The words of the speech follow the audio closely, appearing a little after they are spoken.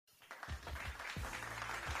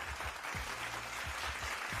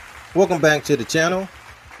Welcome back to the channel.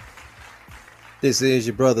 This is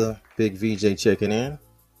your brother, Big VJ, checking in.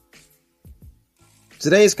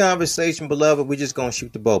 Today's conversation, beloved, we're just going to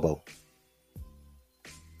shoot the bobo.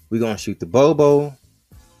 We're going to shoot the bobo.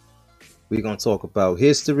 We're going to talk about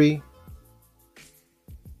history.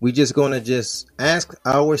 We're just going to ask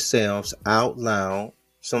ourselves out loud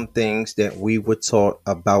some things that we were taught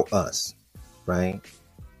about us, right?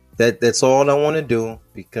 That's all I want to do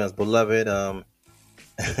because, beloved,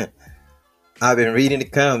 I've been reading the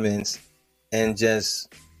comments and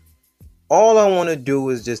just all I want to do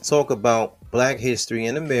is just talk about Black history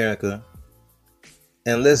in America,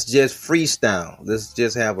 and let's just freestyle. Let's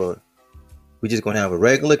just we're just going to have a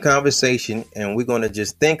regular conversation, and we're going to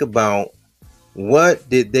just think about what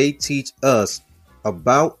did they teach us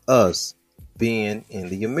about us being in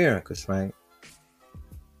the Americas, right?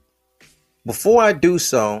 Before I do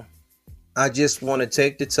so, I just want to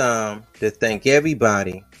take the time to thank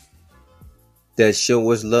everybody that show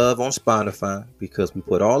us love on Spotify, because we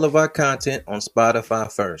put all of our content on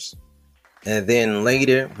Spotify first. And then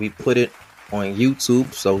later we put it on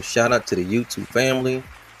YouTube. So shout out to the YouTube family.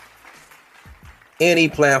 Any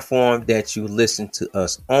platform that you listen to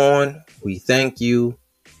us on, we thank you.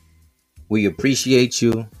 We appreciate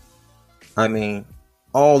you. I mean,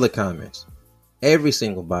 all the comments, every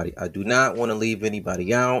single body. I do not want to leave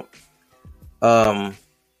anybody out.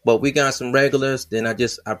 But we got some regulars. Then I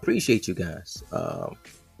appreciate you guys.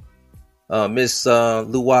 Miss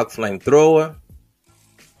Luwak Flamethrower,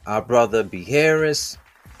 our brother B. Harris,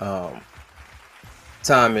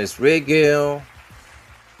 Thomas Rigel,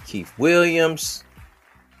 Keith Williams,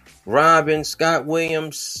 Robin, Scott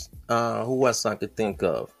Williams, who else I could think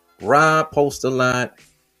of? Rob post a lot.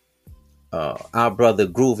 Our brother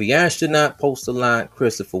Groovy Astronaut post a lot.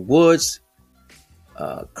 Christopher Woods,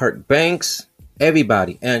 Kirk Banks,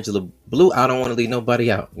 everybody. Angela Blue. I don't want to leave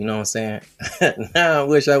nobody out. You know what I'm saying? Now I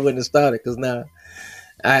wish I wouldn't have started, because now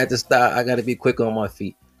I had to start. I got to be quick on my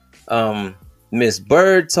feet. Miss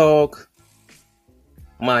Bird Talk,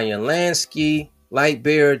 Maya Lansky,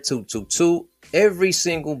 Lightbearer 222, every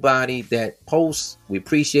single body that posts, we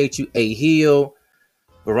appreciate you. A Hill,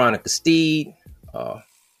 Veronica Steed,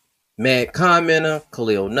 Mad Commenter,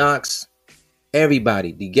 Khalil Knox,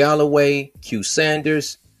 everybody. D Galloway, Q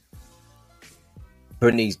Sanders,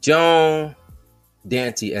 Bernice Jones,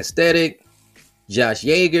 Dante Aesthetic, Josh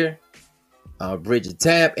Yeager, Bridget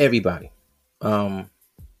Tapp, everybody.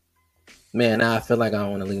 Man, now I feel like I don't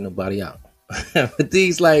want to leave nobody out. But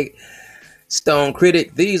these, like Stone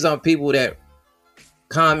Critic, these are people that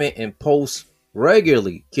comment and post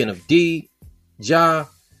regularly. Kenneth D, Ja,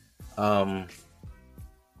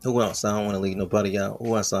 who else? I don't want to leave nobody out.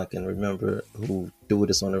 Who else I can remember who do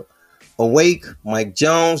this on the Awake? Mike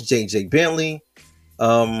Jones, JJ Bentley,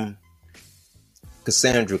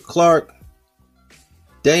 Cassandra Clark,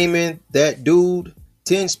 Damon, that dude,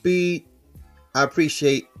 10 Speed. I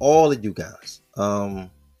appreciate all of you guys.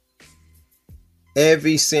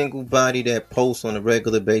 Every single body that posts on a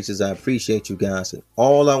regular basis, I appreciate you guys. And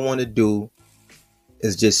all I want to do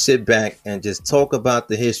is just sit back and just talk about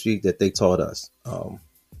the history that they taught us.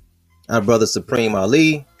 Our brother Supreme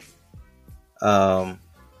Ali,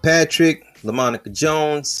 Patrick, LaMonica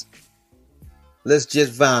Jones. Let's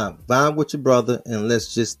just vibe with your brother, and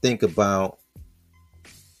let's just think about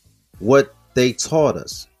what they taught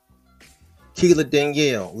us. Keela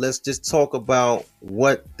Danielle, let's just talk about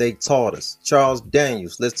what they taught us. Charles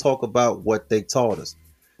Daniels, let's talk about what they taught us.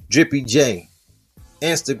 Drippy J,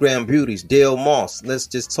 Instagram Beauties, Dale Moss, let's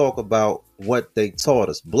just talk about what they taught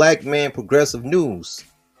us. Black Man Progressive News,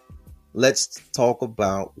 let's talk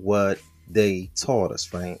about what they taught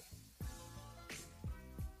us, right?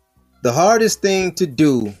 The hardest thing to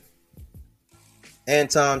do,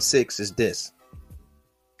 Anton 6, is this.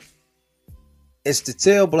 It's to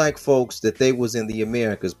tell black folks that they was in the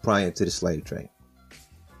Americas prior to the slave trade.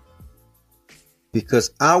 Because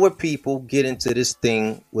our people get into this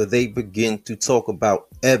thing where they begin to talk about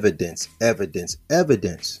evidence. And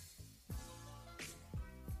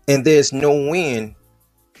there's no win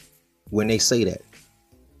when they say that.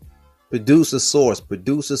 Produce a source.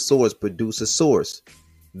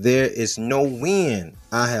 There is no win.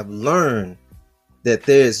 I have learned that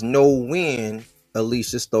there is no win,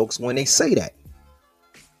 Alicia Stokes, when they say that.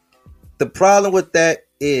 The problem with that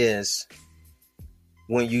is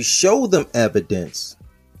when you show them evidence,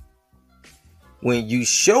 when you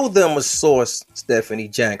show them a source, Stephanie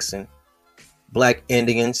Jackson, Black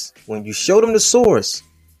Indians, when you show them the source,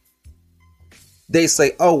 they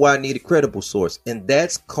say, oh, well, I need a credible source. And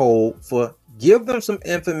that's code for give them some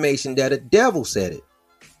information that a devil said it.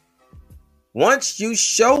 Once you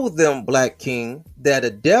show them, Black King, that a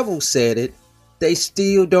devil said it, they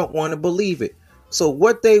still don't want to believe it. So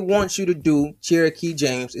what they want you to do, Cherokee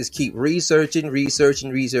James, is keep researching,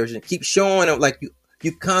 keep showing them, like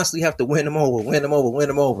you constantly have to win them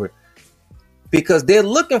over. Because they're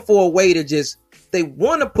looking for a way to they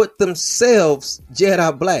want to put themselves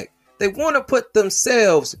Jedi Black. They want to put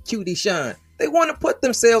themselves QD Shine. They want to put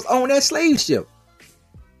themselves on that slave ship.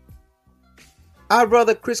 I'd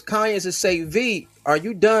rather Chris Conyers to say, V, are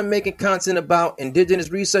you done making content about indigenous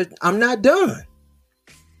research? I'm not done.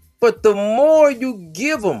 But the more you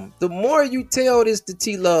give them, the more you tell this to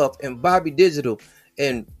T Love and Bobby Digital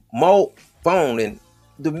and Mo Phone, and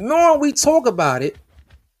the more we talk about it,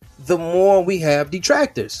 the more we have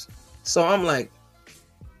detractors. So I'm like,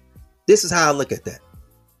 this is how I look at that.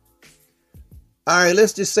 All right,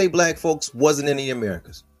 let's just say black folks wasn't in the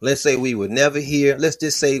Americas. Let's say we were never here. Let's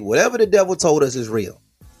just say whatever the devil told us is real,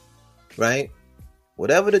 right?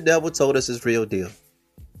 Whatever the devil told us is real deal.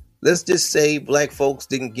 Let's just say black folks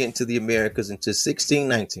didn't get into the Americas until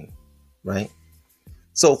 1619, right?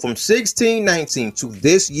 So from 1619 to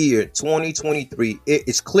this year, 2023, it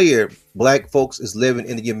is clear black folks is living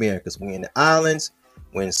in the Americas. We're in the islands,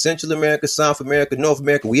 we're in Central America, South America, North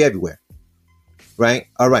America, we everywhere, right?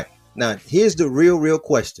 All right. Now, here's the real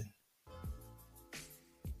question.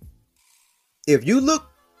 If you look,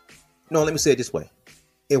 no, let me say it this way.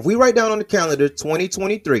 If we write down on the calendar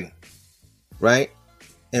 2023, right,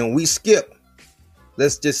 and we skip,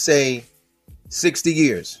 let's just say 60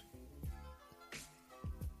 years.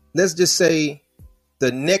 Let's just say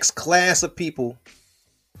the next class of people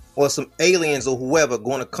or some aliens or whoever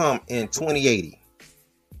going to come in 2080.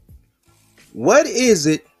 What is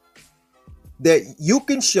it that you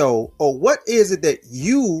can show, or what is it that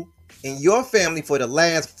you and your family for the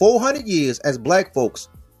last 400 years as black folks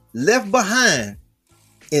left behind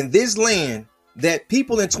in this land that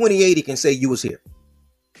people in 2080 can say you was here?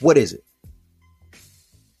 What is it?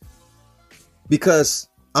 Because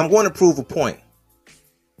I'm going to prove a point.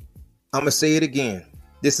 I'm going to say it again.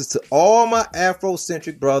 This is to all my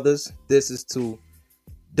Afrocentric brothers. This is to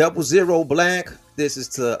 00 Black. This is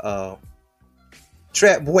to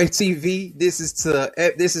Trap Boy TV. This is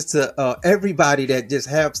to everybody that just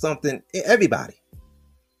have something. Everybody.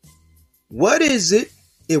 What is it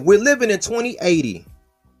if we're living in 2080?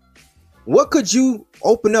 What could you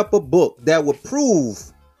open up a book that would prove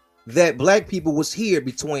that black people was here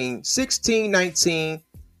between 1619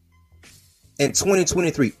 and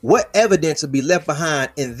 2023? What evidence would be left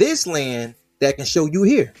behind in this land that can show you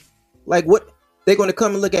here? Like, what they're going to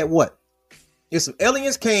come and look at? What if some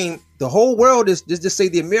aliens came? The whole world is just say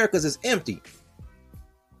the Americas is empty.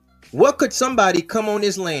 What could somebody come on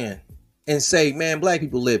this land and say, man, black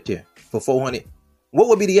people lived here for 400? What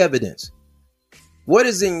would be the evidence? What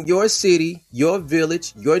is in your city, your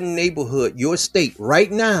village, your neighborhood, your state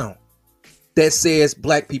right now that says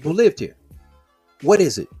black people lived here? What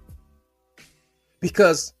is it?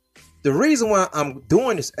 Because the reason why I'm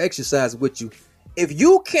doing this exercise with you, if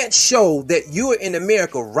you can't show that you're in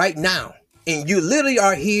America right now, and you literally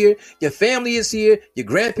are here, your family is here, your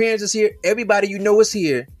grandparents is here, everybody you know is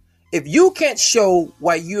here. If you can't show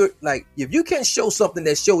why you're like, if you can't show something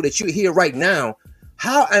that show that you're here right now,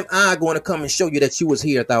 how am I going to come and show you that you was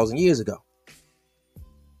here 1,000 years ago?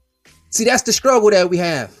 See, that's the struggle that we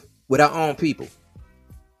have with our own people.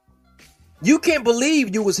 You can't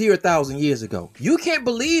believe you was here 1,000 years ago. You can't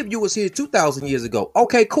believe you was here 2,000 years ago.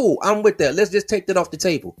 Okay, cool. I'm with that. Let's just take that off the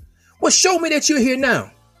table. Well, show me that you're here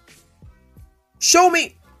now. Show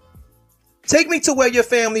me. Take me to where your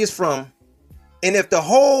family is from. And if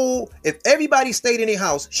everybody stayed in their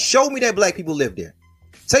house, show me that black people live there.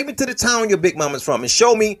 Take me to the town your big mama's from and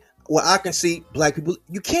show me where I can see black people.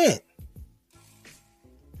 You can't.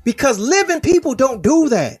 Because living people don't do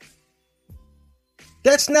that.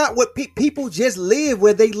 That's not what people just live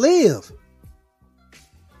where they live.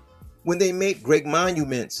 When they make great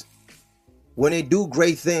monuments, when they do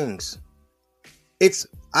great things,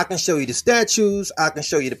 I can show you the statues, I can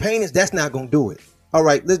show you the paintings. That's not going to do it. All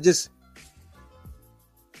right,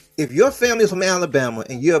 if your family is from Alabama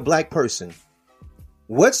and you're a black person,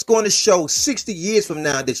 what's going to show 60 years from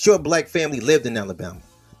now that your black family lived in Alabama?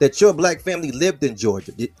 That your black family lived in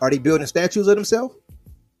Georgia? Are they building statues of themselves?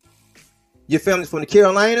 Your family's from the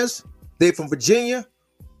Carolinas, they're from Virginia.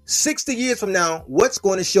 60 years from now, what's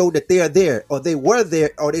going to show that they are there, or they were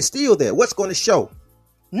there, or they're still there? What's going to show?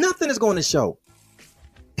 Nothing is going to show.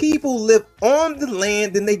 People live on the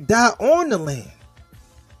land and they die on the land.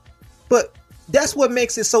 But that's what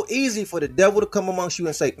makes it so easy for the devil to come amongst you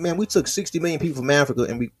and say, man, we took 60 million people from Africa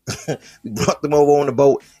and we brought them over on the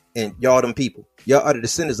boat, and y'all them people. Y'all are the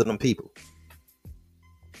descendants of them people.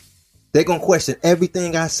 They're going to question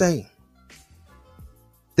everything I say.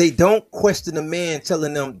 They don't question the man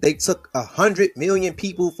telling them they took 100 million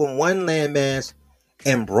people from one landmass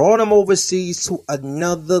and brought them overseas to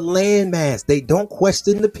another landmass. They don't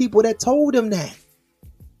question the people that told them that.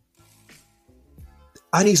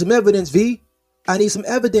 I need some evidence, V. I need some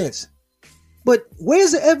evidence. But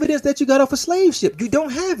where's the evidence that you got off a slave ship? You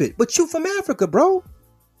don't have it. But you from Africa, bro.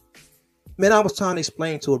 Man, I was trying to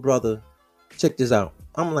explain to a brother. Check this out.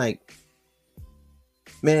 I'm like,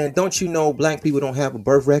 man, don't you know black people don't have a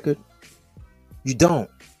birth record? You don't.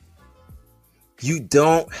 You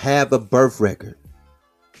don't have a birth record.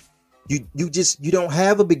 You don't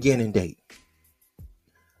have a beginning date.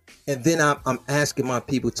 And then I'm asking my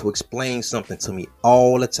people to explain something to me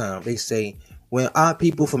all the time. They say, well, I'm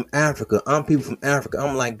people from Africa. I'm people from Africa.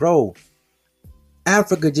 I'm like, bro,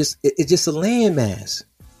 Africa it's just a landmass.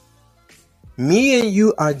 Me and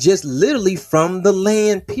you are just literally from the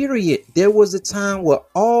land, period. There was a time where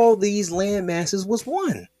all these land masses was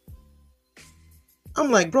one.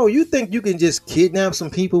 I'm like, bro, you think you can just kidnap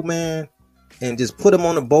some people, man, and just put them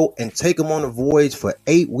on a boat and take them on a voyage for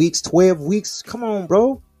 8 weeks, 12 weeks? Come on,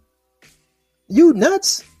 bro. You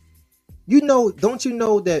nuts? Don't you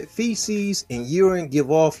know that feces and urine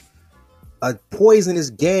give off a poisonous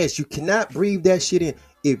gas? You cannot breathe that shit in.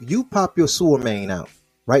 If you pop your sewer main out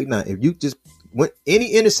right now, if you just went any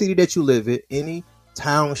inner city that you live in, any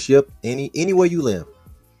township, anywhere you live,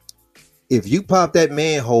 if you pop that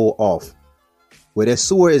manhole off where that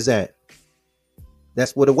sewer is at,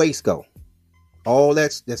 that's where the waste go. All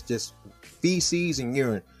that's just feces and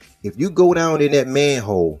urine. If you go down in that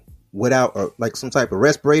manhole without like some type of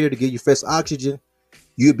respirator to give you fresh oxygen,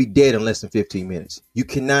 you'll be dead in less than 15 minutes. You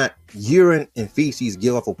cannot. Urine and feces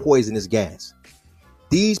give off a poisonous gas.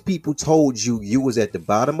 These people told you was at the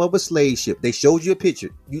bottom of a slave ship. They showed you a picture.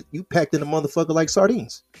 You packed in a motherfucker like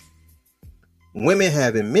sardines. Women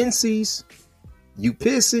having menses. You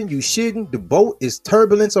pissing, you shitting. The boat is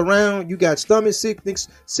turbulence around. You got stomach sickness.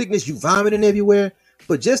 You vomiting everywhere.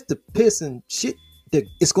 But just the piss and shit,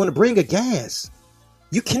 it's going to bring a gas.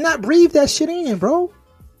 You cannot breathe that shit in, bro.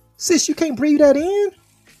 Sis, you can't breathe that in.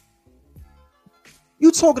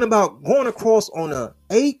 You talking about going across on a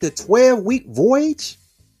 8 to 12 week voyage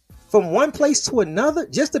from one place to another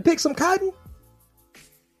just to pick some cotton?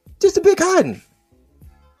 Just to pick cotton.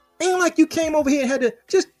 Ain't like you came over here and had to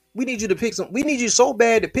we need you to pick some. We need you so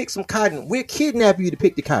bad to pick some cotton. We'll kidnap you to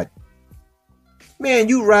pick the cotton. Man,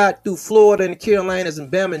 you ride through Florida and the Carolinas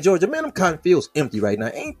and Bama and Georgia. Man, them cotton fields empty right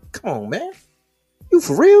now. Come on, man. You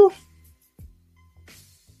for real?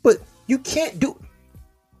 But you can't do.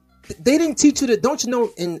 They didn't teach you that. Don't you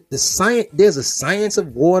know in the science, there's a science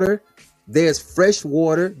of water. There's fresh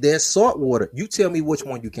water. There's salt water. You tell me which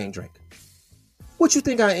one you can't drink. What you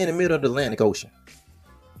think are in the middle of the Atlantic Ocean?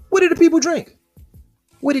 What did the people drink?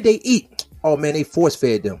 What did they eat? Oh man, they force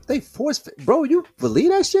fed them. They force fed, bro. You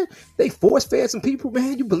believe that shit? They force fed some people,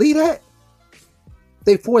 man. You believe that?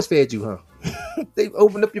 They force fed you, huh? They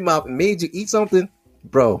opened up your mouth and made you eat something,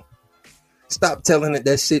 bro. Stop telling it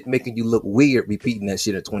that shit making you look weird repeating that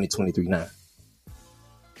shit in 2023 now.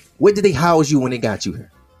 Where did they house you when they got you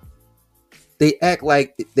here? They act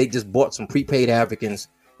like they just bought some prepaid Africans.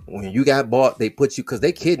 When you got bought, they put you because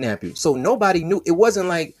they kidnapped you. So nobody knew. It wasn't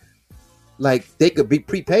like they could be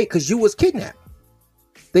prepaid because you was kidnapped.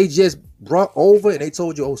 They just brought over and they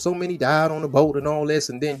told you, oh, so many died on the boat and all this.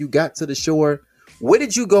 And then you got to the shore. Where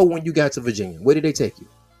did you go when you got to Virginia? Where did they take you?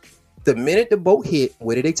 The minute the boat hit,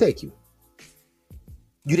 where did they take you?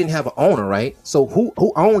 You didn't have an owner, right? So who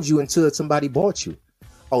owned you until somebody bought you?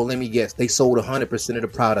 Oh, let me guess. They sold 100% of the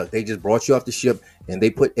product. They just brought you off the ship and they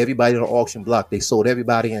put everybody on the auction block. They sold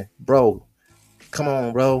everybody in. Bro, come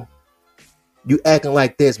on, bro. You acting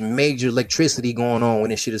like there's major electricity going on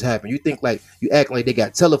when this shit is happening. You think like you acting like they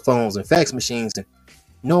got telephones and fax machines. And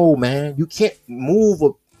no, man, you can't move.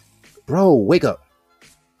 Bro, wake up.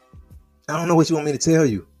 I don't know what you want me to tell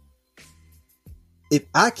you. If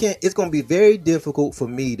I can't, it's going to be very difficult for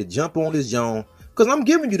me to jump on this Joan because I'm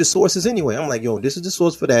giving you the sources anyway. I'm like, yo, this is the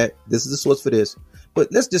source for that. This is the source for this. But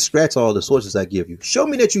let's just scratch all the sources I give you. Show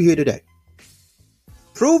me that you're here today.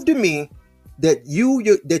 Prove to me that you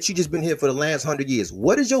just been here for the last 100 years.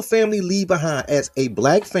 What does your family leave behind as a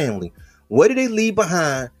black family? What did they leave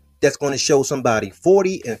behind that's going to show somebody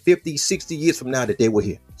 40 and 50, 60 years from now that they were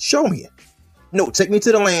here? Show me it. No, take me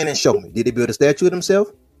to the land and show me. Did they build a statue of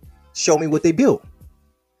themselves? Show me what they built.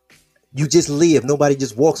 You just live. Nobody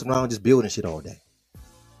just walks around just building shit all day.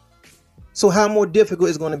 So how more difficult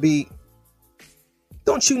is going to be?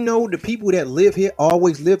 Don't you know the people that live here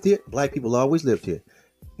always lived here? Black people always lived here.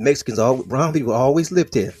 Mexicans, brown people always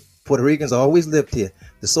lived here. Puerto Ricans always lived here.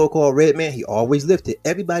 The so-called red man, he always lived here.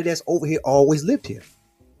 Everybody that's over here always lived here.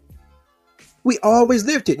 We always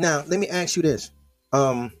lived here. Now, let me ask you this.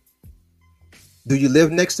 Do you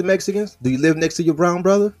live next to Mexicans? Do you live next to your brown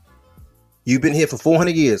brother? You've been here for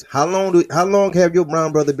 400 years. How long have your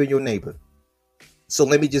brown brother been your neighbor? So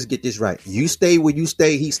let me just get this right. You stay where you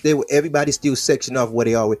stay. He stay where everybody still section off where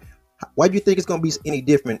they are. Why do you think it's going to be any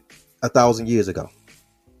different 1,000 years ago?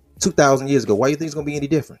 2,000 years ago? Why do you think it's going to be any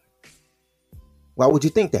different? Why would you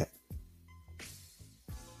think that?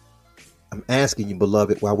 I'm asking you,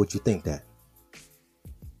 beloved, why would you think that?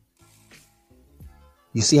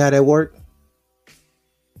 You see how that worked?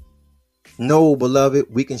 No, beloved,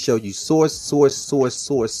 we can show you source.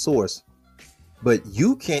 But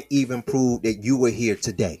you can't even prove that you were here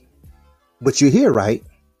today. But you're here, right?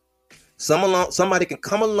 Somebody can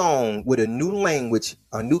come along with a new language,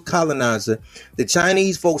 a new colonizer. The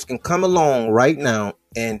Chinese folks can come along right now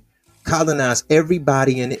and colonize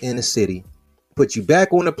everybody in the inner city, put you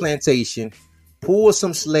back on the plantation, pull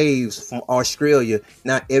some slaves from Australia.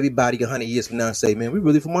 Not everybody 100 years from now say, man, we're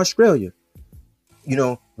really from Australia. You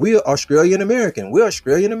know, we're Australian American. We're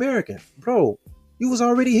Australian American. Bro, you was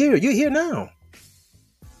already here. You're here now.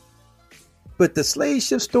 But the slave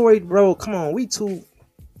ship story, bro, come on.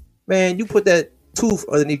 Man, you put that tooth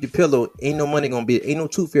underneath your pillow. Ain't no money gonna be. Ain't no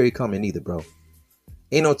tooth fairy coming either, bro.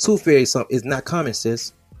 Ain't no tooth fairy. It's not coming,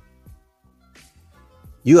 sis.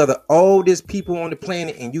 You are the oldest people on the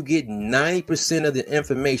planet, and you get 90% of the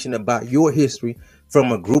information about your history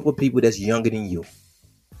from a group of people that's younger than you.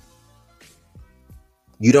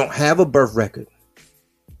 You don't have a birth record.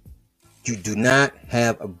 You do not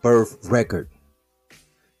have a birth record.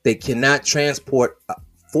 They cannot transport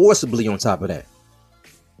forcibly on top of that.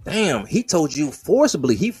 Damn, he told you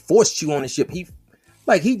forcibly. He forced you on the ship. He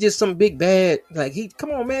just some big bad.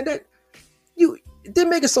 Come on, man. This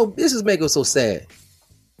is making it so sad.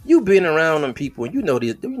 You been around them people, and you know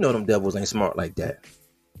them devils ain't smart like that.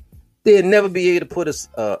 They'll never be able to put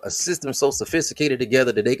a system so sophisticated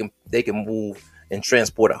together that they can move and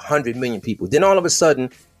transport 100 million people. Then all of a sudden,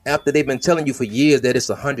 after they've been telling you for years that it's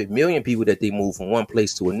 100 million people that they move from one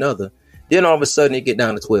place to another, then all of a sudden they get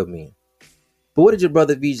down to 12 million. But what did your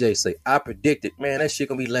brother VJ say? I predicted, man, that shit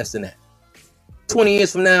gonna be less than that. 20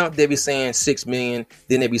 years from now, they be saying 6 million.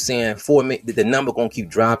 Then they be saying 4 million. The number gonna keep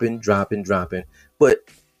dropping. But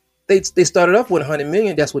they started off with 100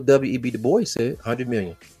 million. That's what W.E.B. Du Bois said, 100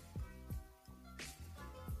 million.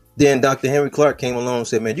 Then Dr. Henry Clark came along and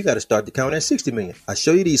said, man, you got to start the count at 60 million. I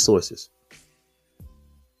show you these sources.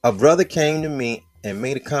 A brother came to me and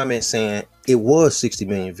made a comment saying it was 60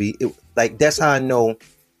 million V. That's how I know,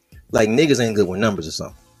 niggas ain't good with numbers or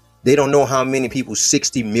something. They don't know how many people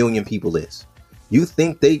 60 million people is. You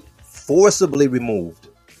think they forcibly removed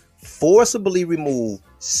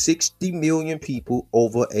 60 million people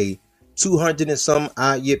over a 200 and some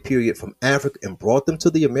odd year period from Africa and brought them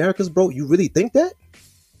to the Americas, bro? You really think that?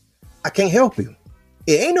 I can't help you.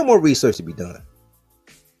 It ain't no more research to be done.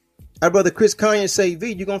 Our brother Chris Kanye say,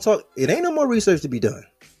 V, you gonna talk? It ain't no more research to be done.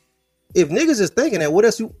 If niggas is thinking that, what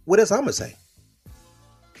else I'm gonna say?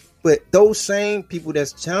 But those same people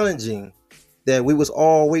that's challenging that we was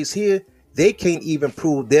always here, they can't even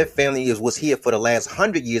prove their family was here for the last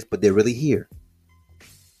 100 years, but they're really here.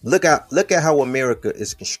 Look at how America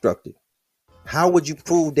is constructed. How would you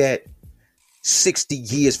prove that 60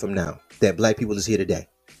 years from now that black people is here today?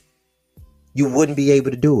 You wouldn't be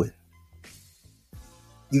able to do it.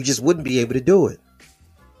 You just wouldn't be able to do it.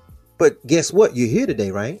 But guess what? You're here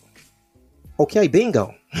today, right? Okay,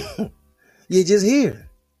 bingo. You're just here.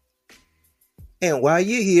 And while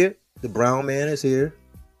you're here, the brown man is here.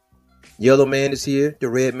 Yellow man is here. The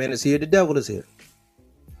red man is here. The devil is here.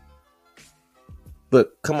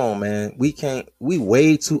 But come on, man. We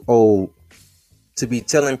way too old to be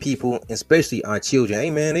telling people, especially our children,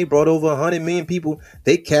 hey, man, they brought over 100 million people.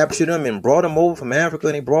 They captured them and brought them over from Africa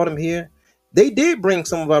and they brought them here. They did bring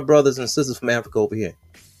some of our brothers and sisters from Africa over here.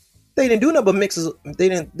 They didn't do nothing but mixes. They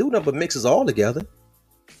didn't do nothing but mixes all together.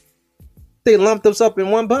 They lumped us up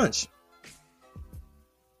in one bunch.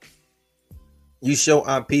 You show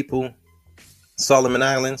our people Solomon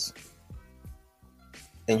Islands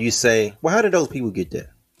and you say, well, how did those people get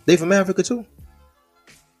there? They from Africa too?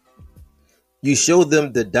 You show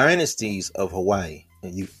them the dynasties of Hawaii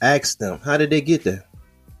and you ask them, how did they get there?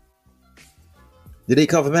 Did they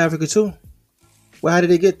come from Africa too? Well, how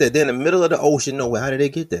did they get there? They're in the middle of the ocean nowhere. How did they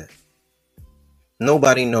get there?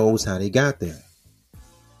 Nobody knows how they got there.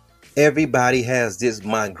 Everybody has this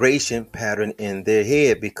migration pattern in their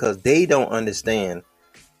head because they don't understand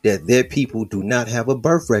that their people do not have a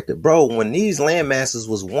birth record. Bro, when these land masses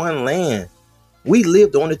was one land, We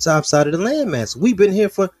lived on the top side of the landmass. We've been here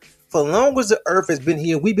for long as the earth has been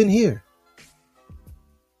here. We've been here.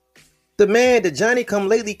 The Johnny come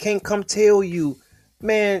lately can't come tell you,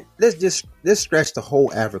 man, let's scratch the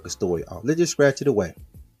whole Africa story off. Let's just scratch it away.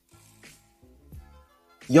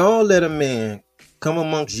 Y'all let a man come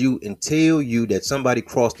amongst you and tell you that somebody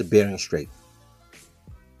crossed the Bering Strait.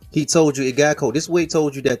 He told you it got cold. This is where he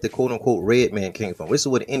told you that the quote unquote red man came from. This is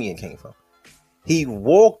where the Indian came from. He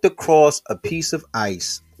walked across a piece of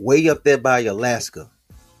ice way up there by Alaska.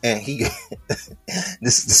 And he,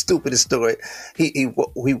 this is the stupidest story. He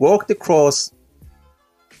walked across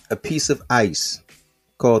a piece of ice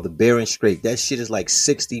called the Bering Strait. That shit is like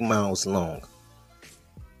 60 miles long.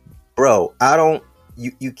 Bro,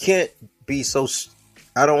 you can't be so,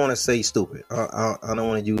 I don't want to say stupid. I don't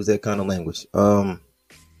want to use that kind of language.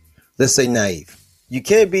 Let's say naive. You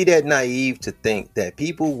can't be that naive to think that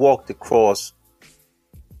people walked across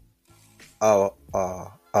a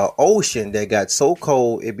ocean that got so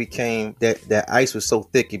cold it became that ice was so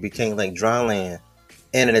thick it became like dry land,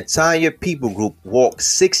 and an entire people group walked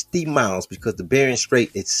 60 miles because the Bering Strait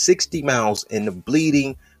is 60 miles in the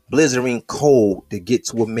bleeding, blizzarding cold to get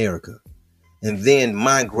to America, and then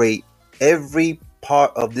migrate every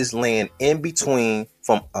part of this land in between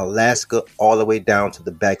from Alaska all the way down to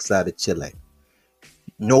the backside of Chile.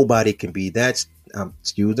 Nobody can be that.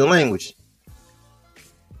 Excuse the language.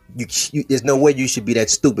 There's no way you should be that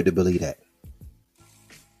stupid to believe that.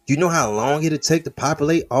 You know how long it'd take to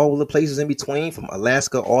populate all the places in between from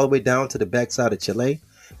Alaska all the way down to the backside of Chile?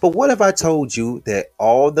 But what if I told you that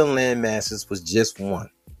all the land masses was just one?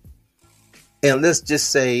 And let's just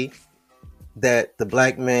say that the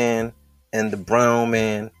black man and the brown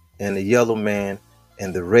man and the yellow man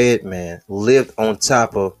and the red man lived on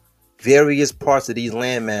top of various parts of these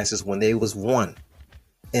land masses when they was one.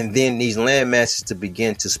 And then these land masses to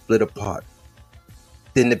begin to split apart.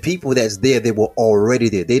 Then the people that's there, they were already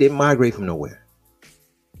there. They didn't migrate from nowhere.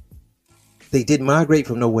 They didn't migrate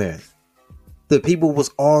from nowhere. The people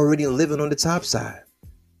was already living on the top side.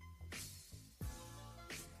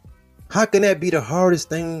 How can that be the hardest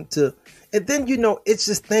thing to... And then, it's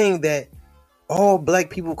this thing that all black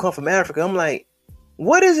people come from Africa. I'm like,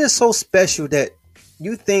 what is it so special that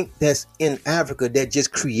you think that's in Africa that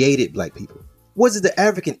just created black people? Was it the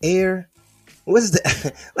African air? What is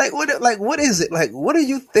the what is it? Like, what do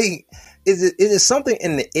you think? Is it something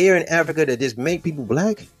in the air in Africa that just make people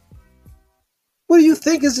black? What do you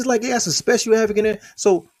think? Is it like, yeah, it's a special African air?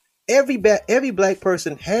 So every black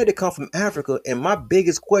person had to come from Africa. And my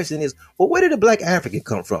biggest question is, well, where did the black African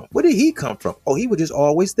come from? Where did he come from? Oh, he was just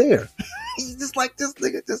always there. He's just like this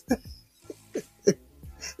nigga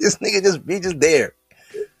this nigga just there.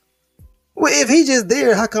 Well, if he just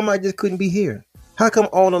there, how come I just couldn't be here? How come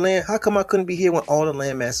I couldn't be here when all the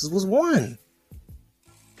land masses was one?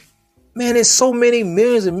 Man, there's so many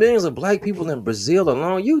millions and millions of black people in Brazil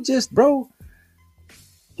alone. You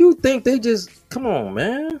think they just, come on,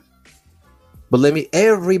 man. But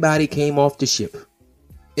everybody came off the ship.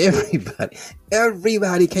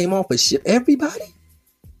 Everybody came off a ship. Everybody?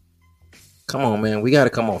 Come on, man. We got to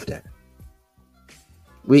come off that.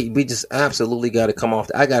 We just absolutely got to come off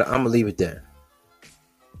that. I'm going to leave it there.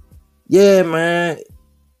 Yeah, man.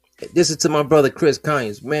 This is to my brother, Chris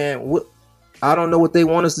Conyers. Man, I don't know what they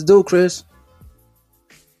want us to do, Chris.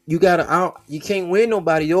 You can't win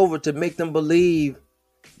nobody over to make them believe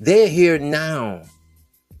they're here now.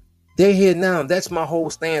 They're here now. That's my whole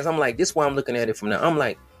stance. I'm like, this is why I'm looking at it from now. I'm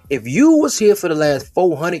like, if you was here for the last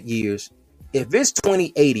 400 years, if it's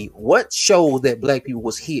 2080, what shows that black people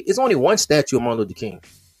was here? It's only one statue of Martin Luther King.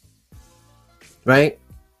 Right?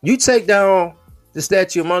 You take down the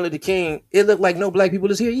statue of Martin Luther King, it looked like no black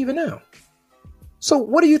people is here even now. So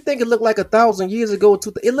what do you think it looked like 1,000 years ago?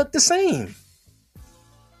 It looked the same.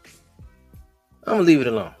 I'm going to leave it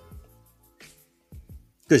alone.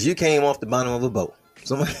 Because you came off the bottom of a boat.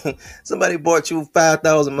 Somebody brought you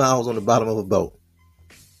 5,000 miles on the bottom of a boat.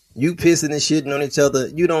 You pissing and shitting on each other.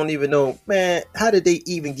 You don't even know, man, how did they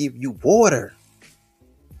even give you water?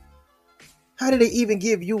 How did they even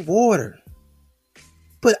give you water?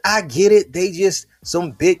 But I get it. They just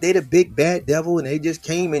they the big bad devil, and they just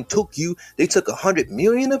came and took you. They took 100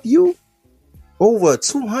 million of you over a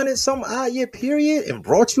 200 some odd year period and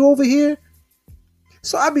brought you over here.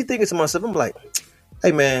 So I be thinking to myself, I'm like,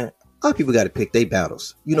 hey man, our people got to pick their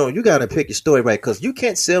battles. You got to pick your story right, because you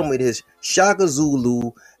can't sell me this Shaka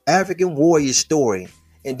Zulu African warrior story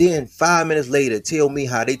and then 5 minutes later tell me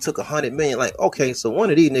how they took 100 million. Like, okay, so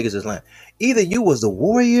one of these niggas is lying. Either you was the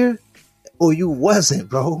warrior or you wasn't,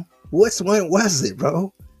 bro. Which one was it,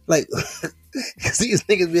 bro? Like, Because these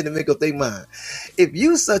niggas been to make up their mind. If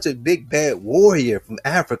you such a big bad warrior from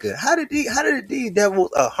Africa, how did these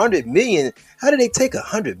devils 100 million? How did they take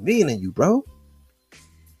 100 million of you, bro?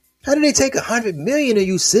 How did they take 100 million of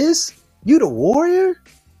you, sis? You the warrior?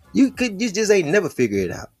 You just ain't never figure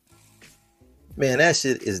it out. Man, that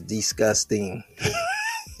shit is disgusting.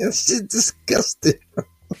 That shit disgusting.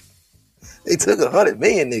 They took 100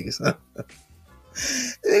 million niggas, huh?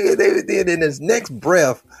 They did in this next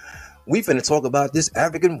breath. We finna talk about this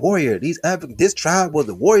African warrior. This tribe was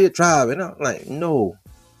the warrior tribe. And I'm like, no.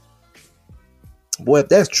 Boy, if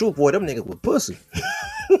that's true, boy, them niggas was pussy.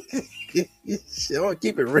 Sure,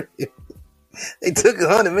 keep it real. They took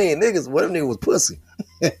 100 million niggas. Boy, them niggas was pussy.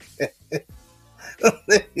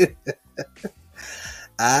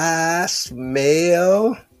 I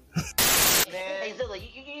smell. Hey Zilla,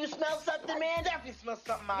 you smell something, man? Definitely smell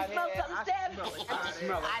something out here. You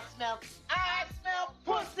smell something, Stab? I smell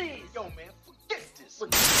pussies. Yo, man, forget this.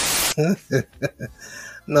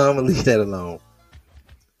 No, I'm gonna leave that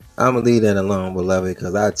alone. Beloved,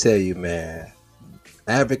 because I tell you, man,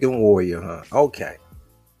 African warrior, huh? Okay.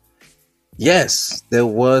 Yes, there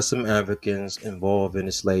was some Africans involved in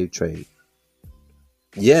the slave trade.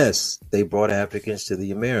 Yes, they brought Africans to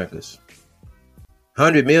the Americas.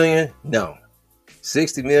 100 million? No.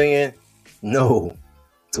 60 million? No.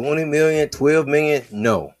 20 million? 12 million?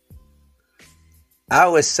 No. I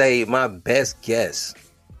would say my best guess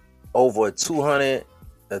over a 300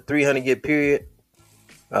 year period.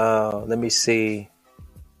 Let me see.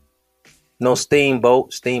 No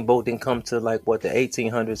steamboat. Steamboat didn't come to like what, the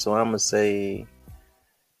 1800s. So I'm gonna say,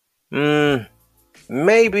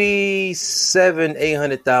 maybe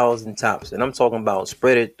 800,000 tops. And I'm talking about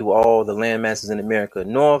spread it through all the land masses in America,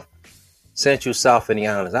 North, Central, South, and the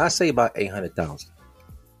islands. I say about 800,000.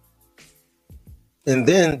 And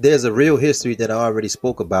then there's a real history that I already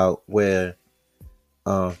spoke about where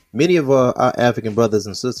many of our African brothers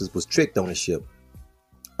and sisters was tricked on the ship.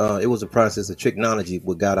 It was a process of technology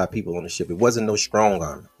what got our people on the ship. It wasn't no strong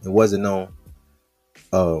arm. It wasn't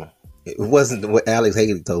what Alex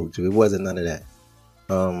Haley told you. It wasn't none of that.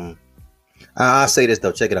 I'll say this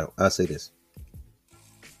though. Check it out. I'll say this.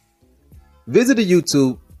 Visit the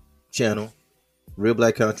YouTube channel, Real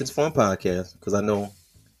Black Contents Forum Podcast, because I know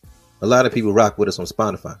a lot of people rock with us on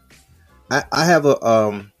Spotify. I have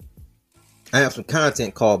some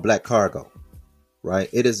content called Black Cargo. Right?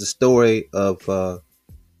 It is the story of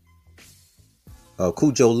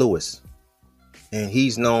Cudjo Lewis, and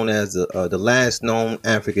he's known as the last known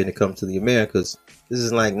African to come to the Americas. This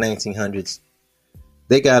is like 1900s.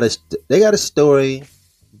 They got a story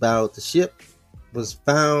about the ship was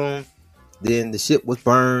found, then the ship was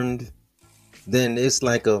burned, then it's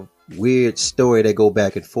like a weird story that go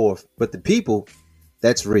back and forth. But the people,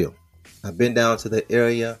 that's real. I've been down to the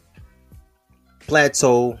area,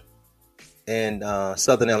 Plateau, and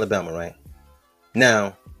Southern Alabama. Right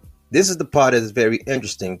now, this is the part that is very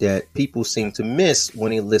interesting that people seem to miss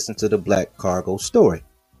when they listen to the Black Cargo story.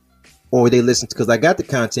 Or they listen to, because I got the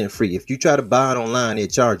content free. If you try to buy it online, they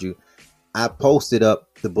charge you. I posted up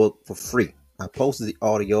the book for free. I posted the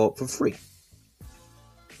audio up for free.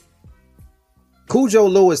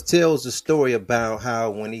 Cudjo Lewis tells the story about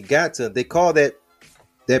how when he got to, they call that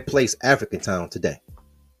place African Town today.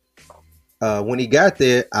 When he got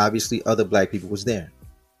there, obviously other black people was there.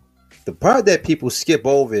 The part that people skip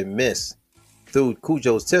over and miss through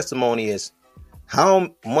Cudjo's testimony is how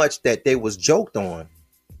much that they was joked on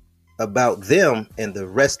about them and the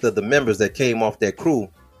rest of the members that came off that crew,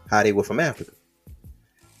 how they were from Africa.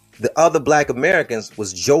 The other black Americans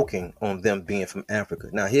was joking on them being from Africa.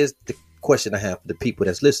 Now, here's the question I have for the people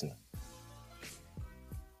that's listening.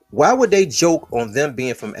 Why would they joke on them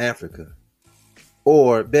being from Africa?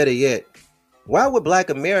 Or better yet, why would black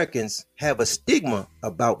Americans have a stigma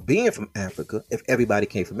about being from Africa if everybody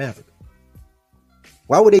came from Africa?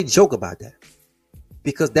 Why would they joke about that?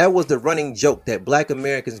 Because that was the running joke that black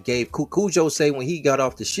Americans gave. Cudjo say when he got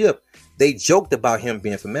off the ship, they joked about him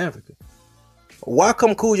being from Africa. Why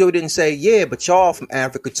come Cudjo didn't say, yeah, but y'all from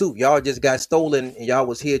Africa too? Y'all just got stolen and y'all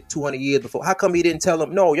was here 200 years before. How come he didn't tell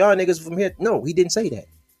them, no, y'all niggas from here? No, he didn't say that.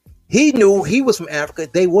 He knew he was from Africa.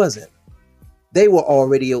 They wasn't. They were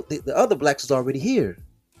already, the other blacks was already here.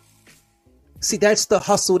 See, that's the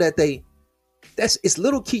hustle that it's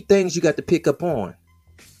little key things you got to pick up on.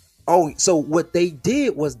 Oh, so what they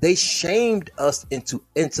did was they shamed us into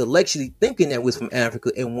intellectually thinking that we was from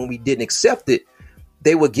Africa. And when we didn't accept it,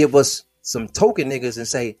 they would give us some token niggas and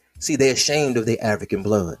say, see, they're ashamed of their African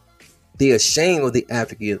blood. They're ashamed of the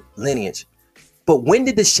African lineage. But when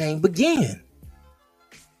did the shame begin?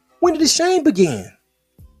 When did the shame begin?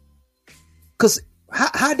 Because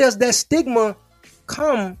How does that stigma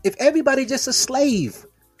come if everybody just a slave?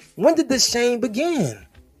 When did this shame begin?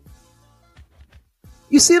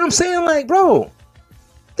 You see what I'm saying? Like, bro,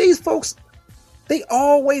 these folks, they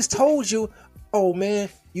always told you, oh man,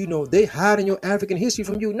 you know, they hiding your African history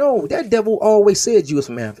from you. No, that devil always said you was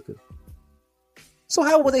from Africa. So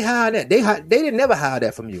how would they hide that? They didn't never hide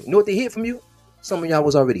that from you. You know what they hid from you? Some of y'all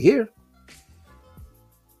was already here.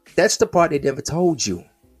 That's the part they never told you.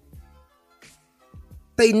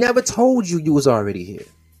 They never told you you was already here.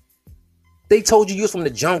 They told you was from the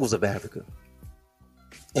jungles of Africa.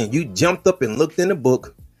 And you jumped up and looked in the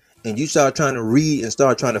book and you started trying to read and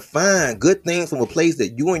started trying to find good things from a place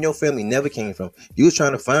that you and your family never came from. You was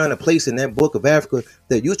trying to find a place in that book of Africa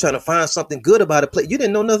that you was trying to find something good about a place you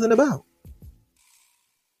didn't know nothing about.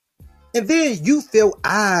 And then you feel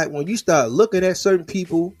odd when you start looking at certain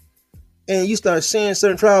people and you start seeing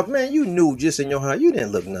certain tribes. Man, you knew just in your heart, you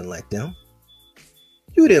didn't look nothing like them.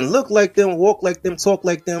 You didn't look like them, walk like them, talk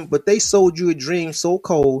like them, but they sold you a dream so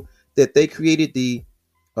cold that they created the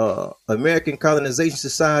American Colonization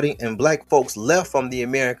Society, and black folks left from the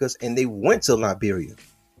Americas and they went to Liberia.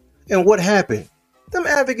 And what happened? Them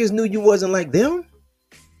Africans knew you wasn't like them.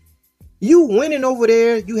 You winning over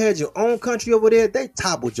there, you had your own country over there, they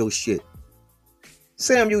toppled your shit.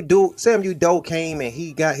 Samuel Doe came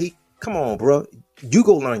and come on, bro. You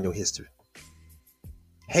go learn your history.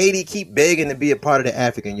 Haiti keep begging to be a part of the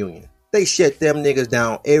African Union. They shut them niggas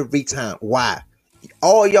down every time. Why?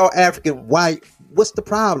 All y'all African, why? What's the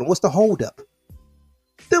problem? What's the holdup?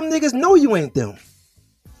 Them niggas know you ain't them.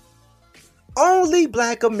 Only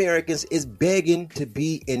black Americans is begging to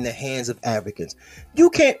be in the hands of Africans. You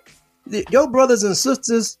can't, your brothers and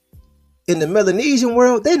sisters in the Melanesian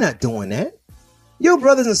world, they're not doing that. Your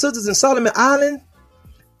brothers and sisters in Solomon Island,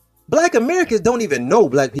 black Americans don't even know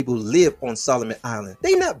black people live on Solomon Island.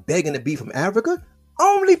 They not begging to be from Africa.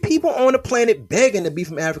 Only people on the planet begging to be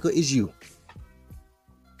from Africa is you.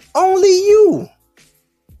 Only you.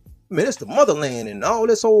 Man, it's the motherland and all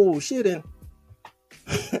this old shit. And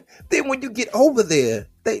then when you get over there,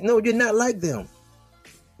 they know you're not like them.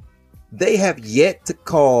 They have yet to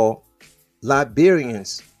call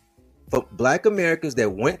Liberians for black Americans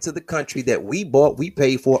that went to the country that we bought, we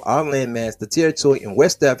paid for, our landmass, the territory in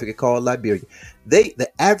West Africa called Liberia.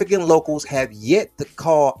 The African locals have yet to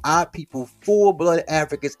call our people full-blooded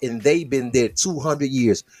Africans, and they've been there 200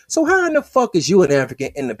 years. So how in the fuck is you an African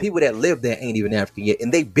and the people that live there ain't even African yet,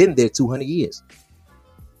 and they've been there 200 years?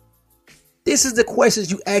 This is the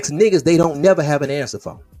questions you ask niggas they don't never have an answer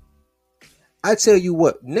for. I tell you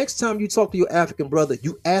what, next time you talk to your African brother,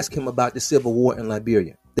 you ask him about the Civil War in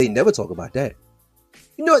Liberia. They never talk about that.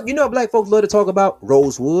 You know black folks love to talk about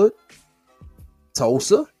Rosewood,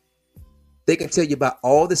 Tulsa. They can tell you about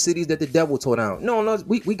all the cities that the devil tore down. No,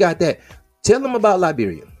 we got that. Tell them about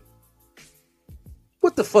Liberia.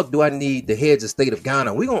 What the fuck do I need the heads of state of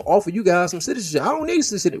Ghana? We're going to offer you guys some citizenship. I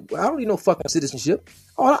don't need no fucking citizenship.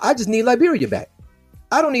 I just need Liberia back.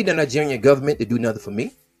 I don't need the Nigerian government to do nothing for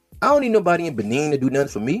me. I don't need nobody in Benin to do nothing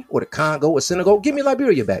for me, or the Congo or Senegal. Give me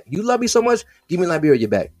Liberia back. You love me so much, give me Liberia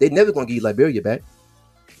back. They're never going to give you Liberia back.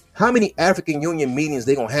 How many African Union meetings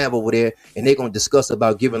they going to have over there and they're going to discuss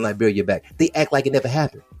about giving Liberia back? They act like it never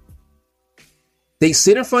happened. They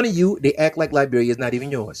sit in front of you, they act like Liberia is not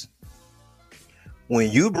even yours.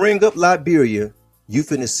 When you bring up Liberia, you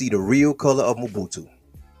finna see the real color of Mobutu.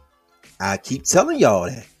 I keep telling y'all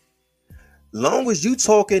that. Long as you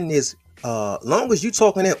talking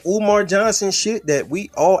that Umar Johnson shit that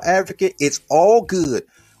we all African, it's all good.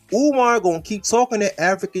 Umar gonna keep talking that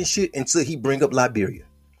African shit until he bring up Liberia.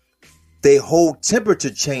 They whole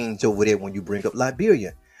temperature change over there when you bring up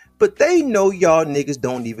Liberia. But they know y'all niggas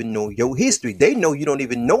don't even know your history. They know you don't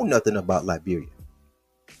even know nothing about Liberia.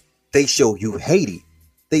 They show you Haiti.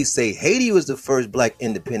 They say Haiti was the first black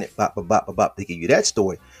independent. They give you that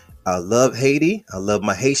story. I love Haiti. I love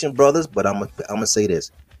my Haitian brothers, but I'm gonna say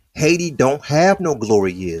this. Haiti don't have no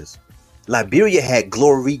glory years. Liberia had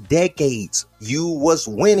glory decades. You was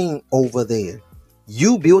winning over there.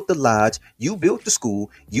 You built the lodge. You built the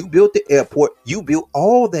school. You built the airport. You built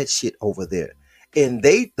all that shit over there. And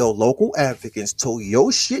the local Africans tore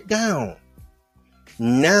your shit down.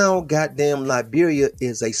 Now, goddamn, Liberia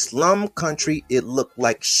is a slum country. It looked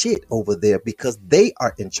like shit over there because they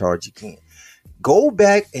are in charge again. Go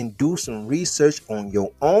back and do some research on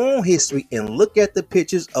your own history and look at the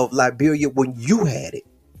pictures of Liberia when you had it.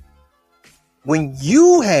 When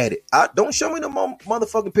you had it. Don't show me the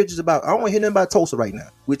motherfucking pictures about. I don't want to hear nothing about Tulsa right now.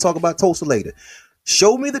 We'll talk about Tulsa later.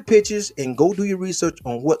 Show me the pictures and go do your research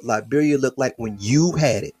on what Liberia looked like when you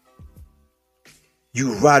had it.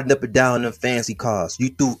 You riding up and down in them fancy cars. You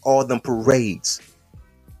threw all them parades.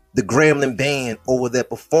 The Gremlin Band over there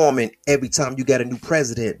performing every time you got a new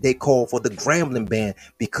president. They call for the Gremlin Band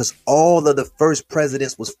because all of the first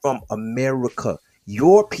presidents was from America.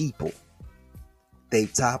 Your people. They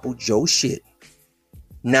toppled your shit.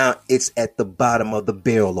 Now it's at the bottom of the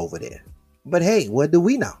barrel over there. But hey, what do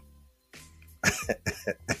we know?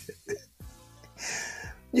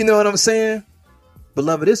 You know what I'm saying?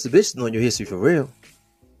 Beloved, this is a bitch knowing your history for real.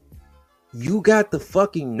 You got the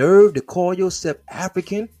fucking nerve to call yourself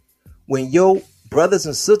African when your brothers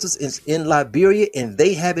and sisters is in Liberia and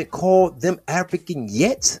they haven't called them African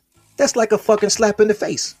yet? That's like a fucking slap in the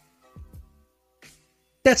face.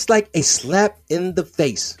 That's like a slap in the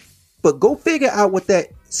face. But go figure out what that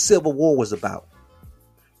Civil War was about.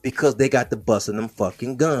 Because they got to busting them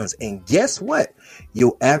fucking guns. And guess what?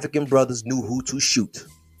 Your African brothers knew who to shoot.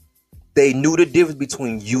 They knew the difference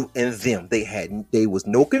between you and them. There was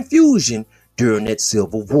no confusion during that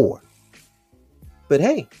Civil War. But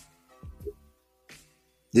hey,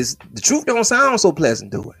 the truth don't sound so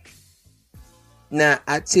pleasant, do it? Now,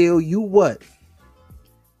 I tell you what.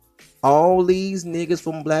 All these niggas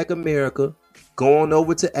from Black America going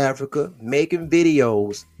over to Africa, making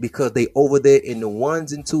videos because they over there in the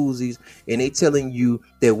ones and twosies, and they telling you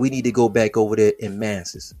that we need to go back over there in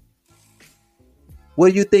masses.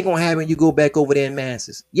 What do you think gonna happen when you go back over there in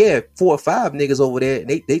masses? Yeah, 4 or 5 niggas over there, and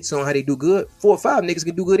they tell how they do good. 4 or 5 niggas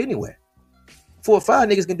can do good anywhere. 4 or 5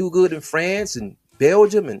 niggas can do good in France and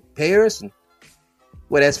Belgium and Paris and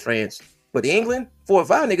well, that's France. But England, 4 or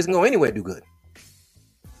 5 niggas can go anywhere and do good.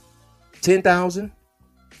 10,000,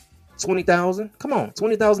 20,000. Come on,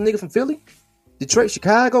 20,000 niggas from Philly, Detroit,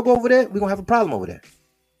 Chicago, go over there. We're gonna have a problem over there.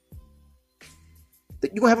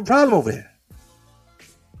 You're gonna have a problem over there.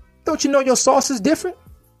 Don't you know your sauce is different?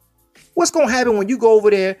 What's gonna happen when you go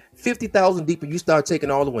over there 50,000 deep and you start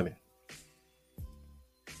taking all the women?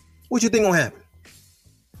 What you think gonna happen?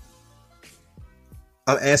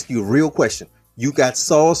 I'm asking you a real question. You got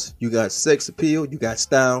sauce, you got sex appeal, you got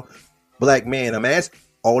style. Black man, I'm asking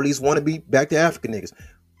all these wannabe back to African niggas.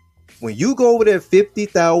 When you go over there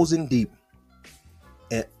 50,000 deep,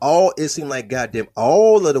 and it seemed like goddamn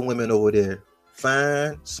all of the women over there,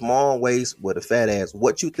 fine, small waist with a fat ass,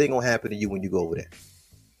 what you think gonna happen to you when you go over there?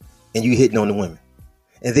 And you hitting on the women.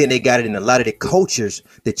 And then they got it in a lot of the cultures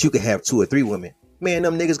that you can have 2 or 3 women. Man,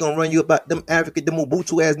 them niggas gonna run you about, them African, them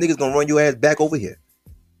Ubuntu ass niggas gonna run your ass back over here.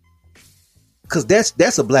 Cause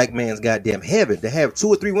that's a black man's goddamn heaven to have 2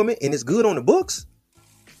 or 3 women and it's good on the books.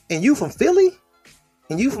 And you from Philly?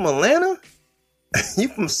 And you from Atlanta? You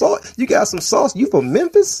from Salt? You got some sauce? You from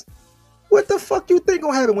Memphis? What the fuck you think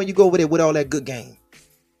gonna happen when you go over there with all that good game?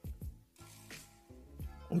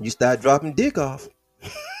 When you start dropping dick off.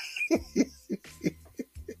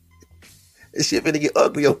 This shit finna get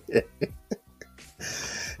ugly over there.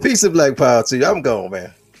 Peace and black power to you. I'm gone,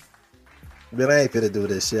 man. Man, I ain't finna do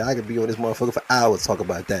this shit. I could be on this motherfucker for hours talk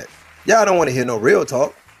about that. Y'all don't want to hear no real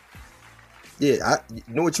talk. Yeah, you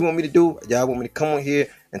know what you want me to do? Y'all want me to come on here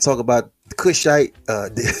and talk about the Kushite,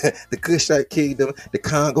 the Kushite kingdom, the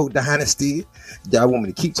Congo dynasty. Y'all want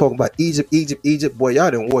me to keep talking about Egypt. Boy,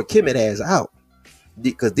 y'all done wore Kemet ass out.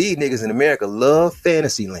 Because these niggas in America love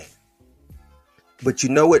fantasy land. But you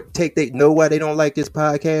know what? They know why they don't like this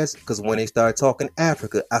podcast? Because when they start talking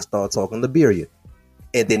Africa, I start talking Liberia.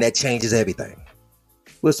 And then that changes everything.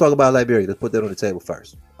 Let's talk about Liberia. Let's put that on the table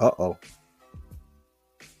first. Uh-oh.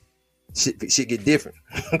 Shit get different.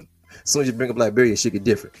 As soon as you bring up Liberia, shit get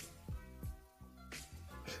different.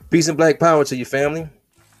 Peace and black power to your family.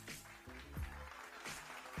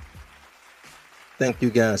 Thank you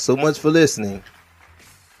guys so much for listening.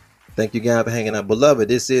 Thank you guys for hanging out. Beloved,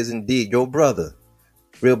 this is indeed your brother.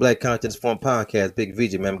 Real Black Conscience Form Podcast. Big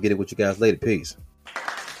VJ, man. I'm going to get it with you guys later. Peace.